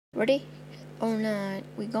Ready or not,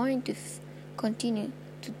 we're going to continue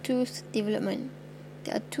to tooth development.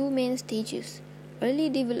 There are two main stages,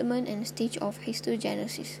 early development and stage of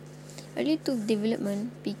histogenesis. Early tooth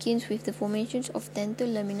development begins with the formation of dental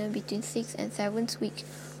lamina between 6th and 7th week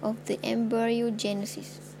of the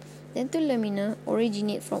embryogenesis. Dental lamina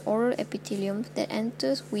originate from oral epithelium that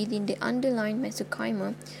enters within the underlying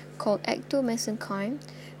mesenchyma called ectomesenchyme,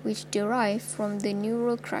 which derive from the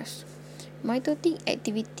neural crust. Mitotic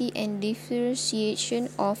activity and differentiation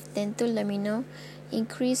of dental lamina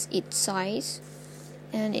increase its size,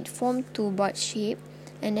 and it forms two bud shape,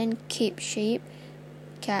 and then cape shape,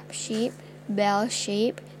 cap shape, bell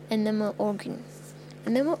shape, enamel organ.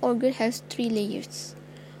 Enamel organ has three layers: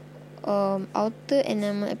 outer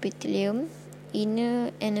enamel epithelium, inner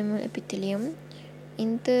enamel epithelium,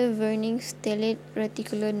 intervening stellate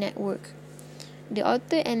reticular network. The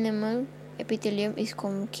outer enamel epithelium is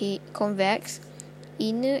convex,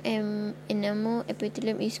 inner enamel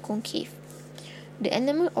epithelium is concave. The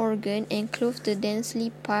enamel organ encloses the densely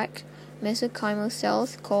packed mesenchymal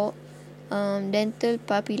cells called dental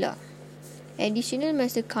papilla. Additional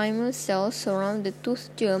mesenchymal cells surround the tooth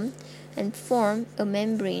germ and form a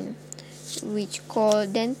membrane, which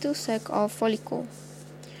called dental sac or follicle.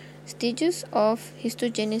 Stages of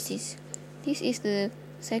histogenesis. This is the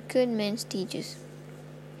second main stages.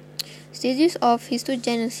 Stages of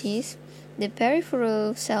histogenesis. The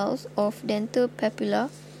peripheral cells of dental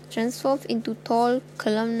papilla transform into tall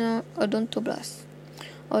columnar odontoblasts.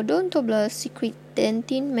 Odontoblasts secrete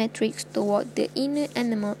dentin matrix toward the inner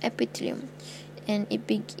enamel epithelium, and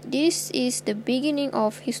this is the beginning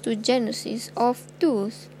of histogenesis of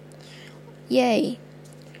tooth. Yay!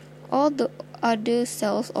 All the other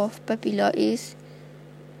cells of papilla is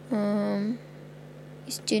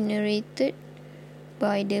generated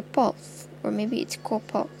by the pulse, or maybe it's called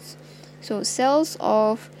pulse. So cells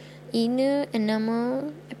of inner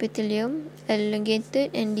enamel epithelium elongated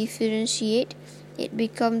and differentiate. It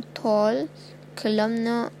becomes tall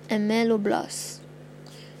columnar ameloblasts.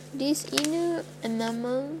 This inner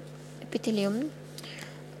enamel epithelium,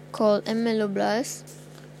 called ameloblasts,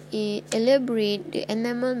 elaborate the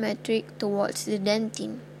enamel matrix towards the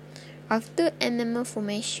dentin. After enamel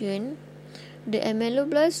formation, the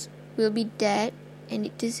ameloblasts will be dead and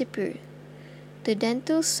it disappears. The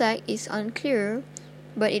dental sac is unclear,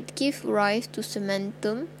 but it gives rise to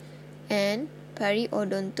cementum and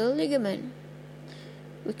periodontal ligament.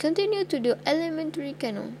 We continue to the alimentary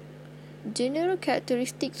canal. General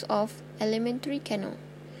characteristics of alimentary canal.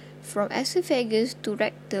 From esophagus to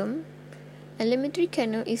rectum, alimentary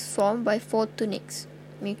canal is formed by four tunics: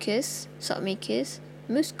 mucus, submucus,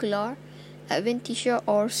 muscular, adventitia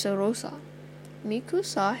or serosa.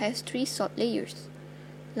 Mucosa has three salt layers: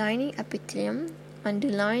 lining epithelium,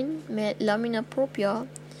 underlying lamina propria,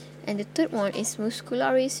 and the third one is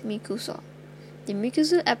muscularis mucosa. The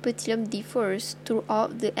mucosal epithelium differs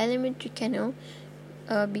throughout the alimentary canal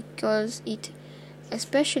because it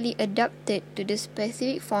especially adapted to the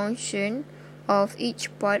specific function of each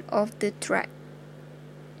part of the tract.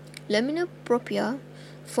 Lamina propria,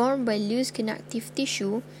 formed by loose connective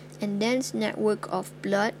tissue and dense network of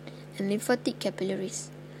blood and lymphatic capillaries.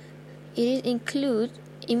 It includes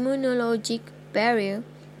immunologic barrier,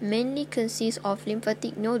 mainly consists of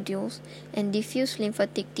lymphatic nodules and diffuse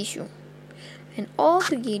lymphatic tissue, and all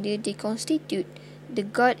together they constitute the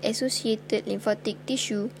gut-associated lymphatic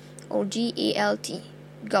tissue, or GALT.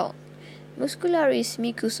 GALT. Muscularis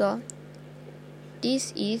mucosa.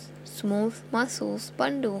 This is smooth muscles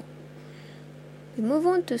bundle. We move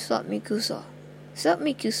on to submucosa.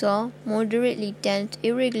 Submucosa, moderately dense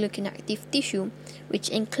irregular connective tissue which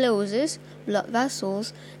encloses blood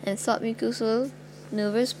vessels and submucosal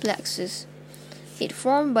nervous plexus. It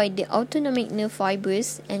formed by the autonomic nerve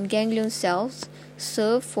fibers and ganglion cells,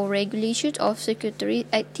 serve for regulation of secretory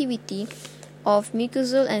activity of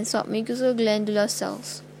mucosal and submucosal glandular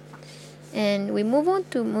cells. And we move on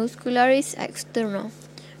to muscularis externa.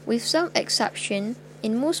 With some exception,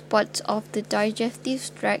 in most parts of the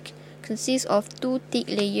digestive tract consists of two thick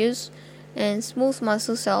layers and smooth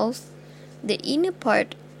muscle cells. The inner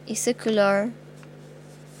part is circular.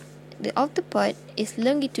 The outer part is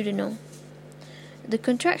longitudinal. The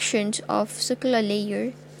contractions of circular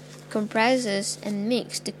layer compresses and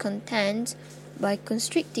makes the contents by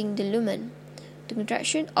constricting the lumen. The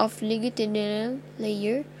contraction of longitudinal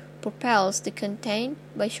layer propels the content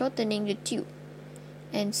by shortening the tube,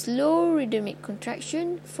 and slow rhythmic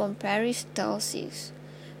contraction from peristalsis.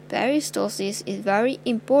 Peristalsis is very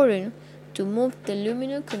important to move the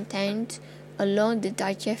luminal content along the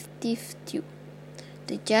digestive tube.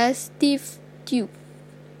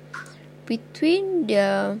 Between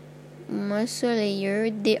the muscle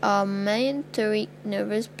layer, they are mesenteric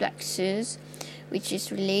nervous plexus, which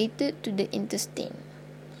is related to the intestine.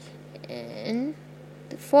 And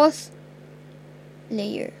the fourth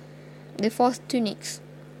layer, the fourth tunics,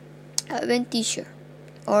 adventitia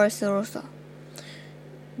or serosa.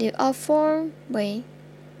 They are formed by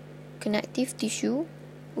connective tissue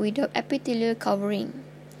without epithelial covering.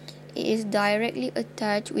 It is directly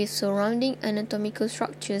attached with surrounding anatomical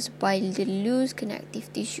structures by the loose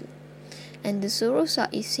connective tissue. And the serosa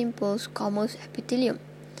is simple squamous epithelium.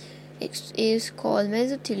 It is called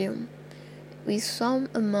mesothelium, with some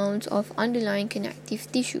amount of underlying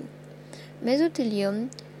connective tissue.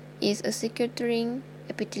 Mesothelium is a secretory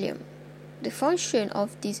epithelium. The function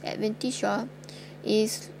of this adventitia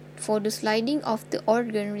is for the sliding of the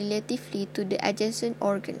organ relatively to the adjacent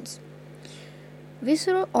organs.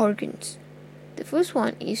 Visceral organs. The first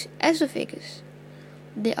one is esophagus.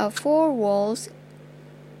 There are 4 walls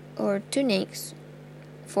or tunics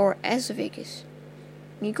for esophagus: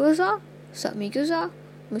 mucosa, submucosa,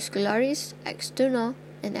 muscularis externa,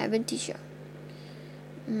 and adventitia.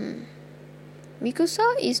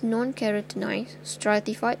 Mucosa is non-keratinized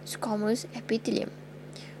stratified squamous epithelium.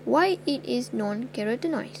 Why it is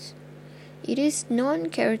non-keratinized? It is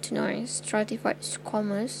non-keratinized stratified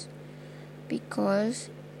squamous because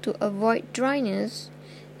to avoid dryness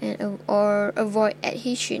or avoid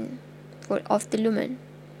adhesion of the lumen.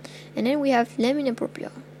 And then we have lamina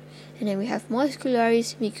propria, and then we have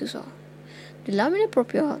muscularis mucosa. The lamina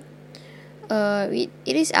propria, it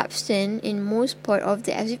is absent in most part of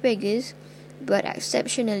the esophagus, but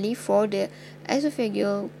exceptionally for the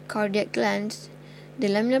esophageal cardiac glands, the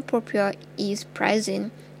lamina propria is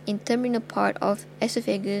present in terminal part of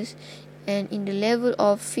esophagus and in the level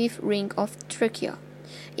of 5th ring of trachea.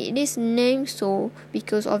 It is named so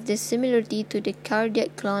because of the similarity to the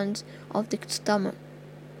cardiac glands of the stomach.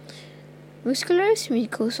 Muscularis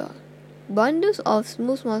mucosa. Bundles of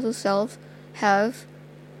smooth muscle cells have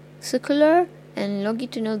circular and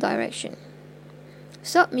longitudinal direction.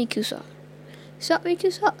 Submucosa.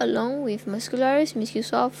 Submucosa along with muscularis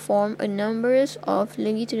mucosa form a number of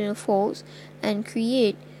longitudinal folds and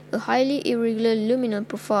create a highly irregular luminal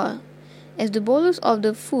profile. As the bolus of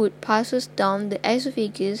the food passes down the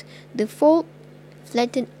esophagus, the fold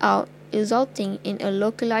flatten out, resulting in a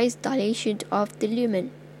localized dilation of the lumen,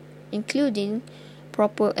 including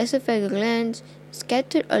proper esophageal glands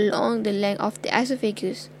scattered along the length of the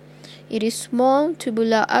esophagus. It is small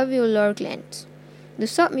tubular alveolar glands. The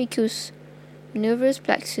submucous nervous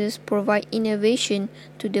plexus provide innervation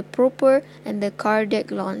to the proper and the cardiac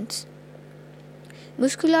glands.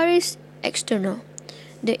 Muscularis externa.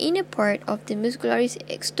 The inner part of the muscularis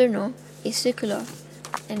externa is circular,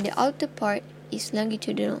 and the outer part is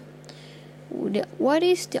longitudinal. What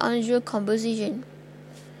is the unusual composition?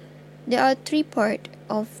 There are 3 parts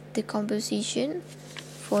of the composition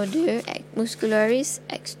for the muscularis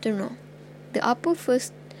externa. The upper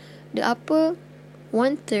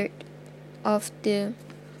 1/3 of the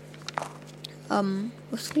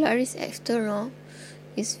muscularis externa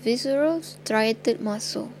is visceral striated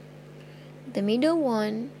muscle. The middle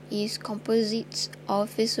one is composites of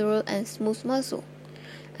visceral and smooth muscle,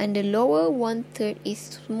 and the lower 1/3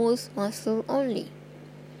 is smooth muscle only.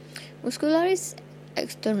 Muscularis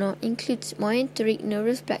externa includes mesenteric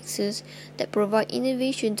nervous plexus that provide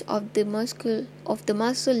innervation of the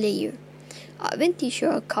muscle layer.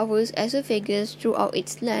 Adventitia covers esophagus throughout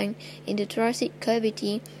its length in the thoracic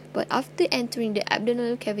cavity, but after entering the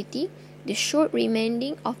abdominal cavity, the short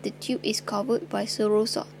remaining of the tube is covered by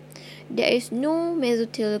serosa. There is no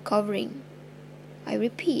mesothelial covering. I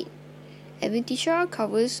repeat, adventitia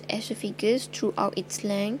covers esophagus throughout its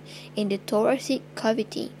length in the thoracic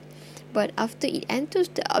cavity, but after it enters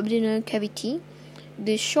the abdominal cavity,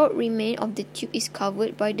 the short remain of the tube is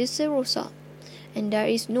covered by the serosa, and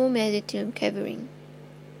there is no mesothelial covering.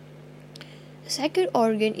 The second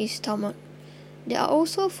organ is stomach. There are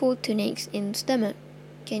also 4 tunics in stomach.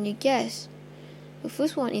 Can you guess? The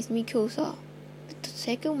first one is mucosa. The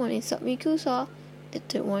second one is submucosa. The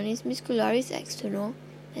third one is muscularis externa,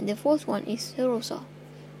 and the fourth one is serosa.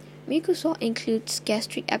 Mucosa includes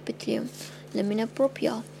gastric epithelium, lamina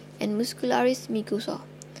propria, and muscularis mucosa.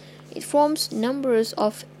 It forms numbers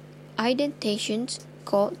of indentations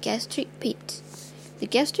called gastric pits. The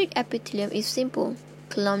gastric epithelium is simple,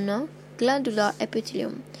 columnar, glandular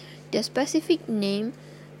epithelium. The specific name,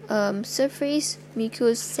 surface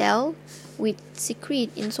mucous cell with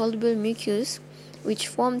secrete insoluble mucus, which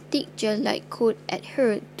form thick gel-like coat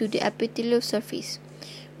adhered to the epithelial surface.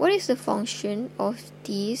 What is the function of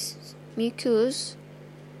these mucus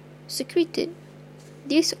secreted?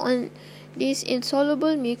 This These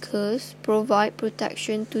insoluble mucus provide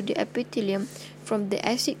protection to the epithelium from the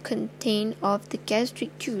acid content of the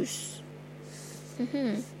gastric juice.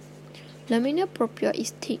 Lamina propria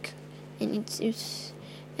is thick, and it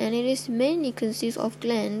is mainly consists of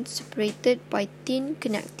glands separated by thin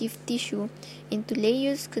connective tissue into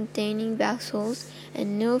layers containing vessels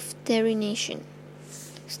and nerve termination.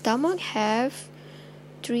 Stomach have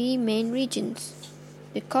three main regions.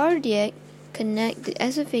 The cardiac connect the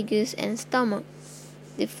esophagus and stomach.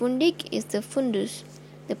 The fundic is the fundus.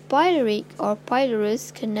 The pyloric or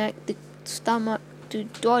pylorus connect the stomach to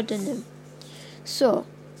duodenum. So,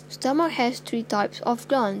 stomach has three types of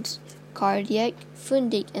glands: cardiac,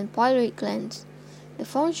 fundic, and pyloric glands. The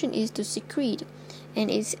function is to secrete, and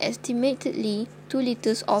is estimatedly 2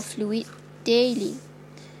 liters of fluid daily.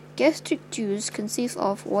 Gastric juice consists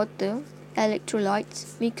of water,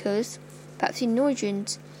 electrolytes, mucus,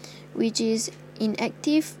 pepsinogens, which is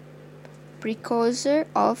inactive precursor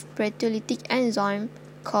of proteolytic enzyme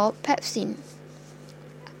called pepsin.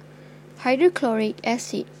 Hydrochloric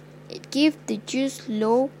acid. It gives the juice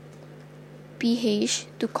low pH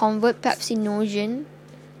to convert pepsinogen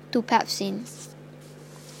to pepsin.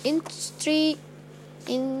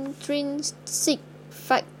 Intrinsic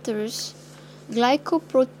factors.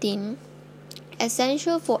 Glycoprotein,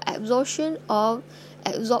 essential for absorption of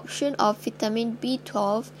vitamin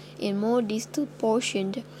B12 in more distal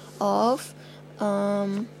portion of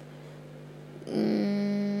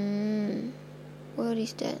what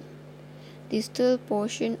is that? Distal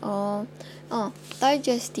portion of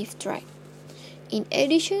digestive tract. In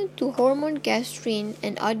addition to hormone gastrin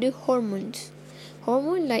and other hormones,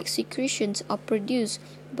 hormone-like secretions are produced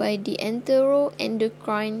by the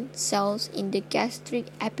enteroendocrine cells in the gastric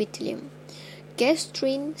epithelium.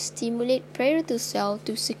 Gastrin stimulate parietal cells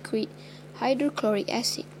to secrete hydrochloric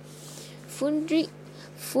acid. Fundic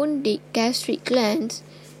gastric glands.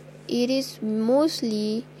 It is most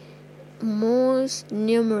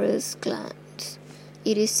numerous glands.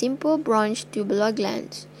 It is simple branch tubular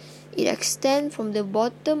glands. It extends from the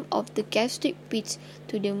bottom of the gastric pit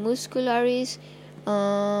to the muscularis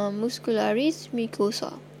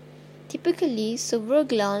mucosa. Typically, several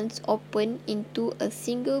glands open into a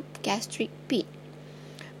single gastric pit.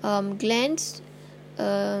 Glands,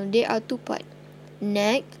 there are two parts: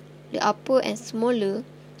 neck, the upper and smaller,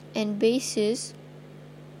 and bases,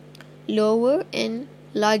 lower and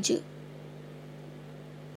larger.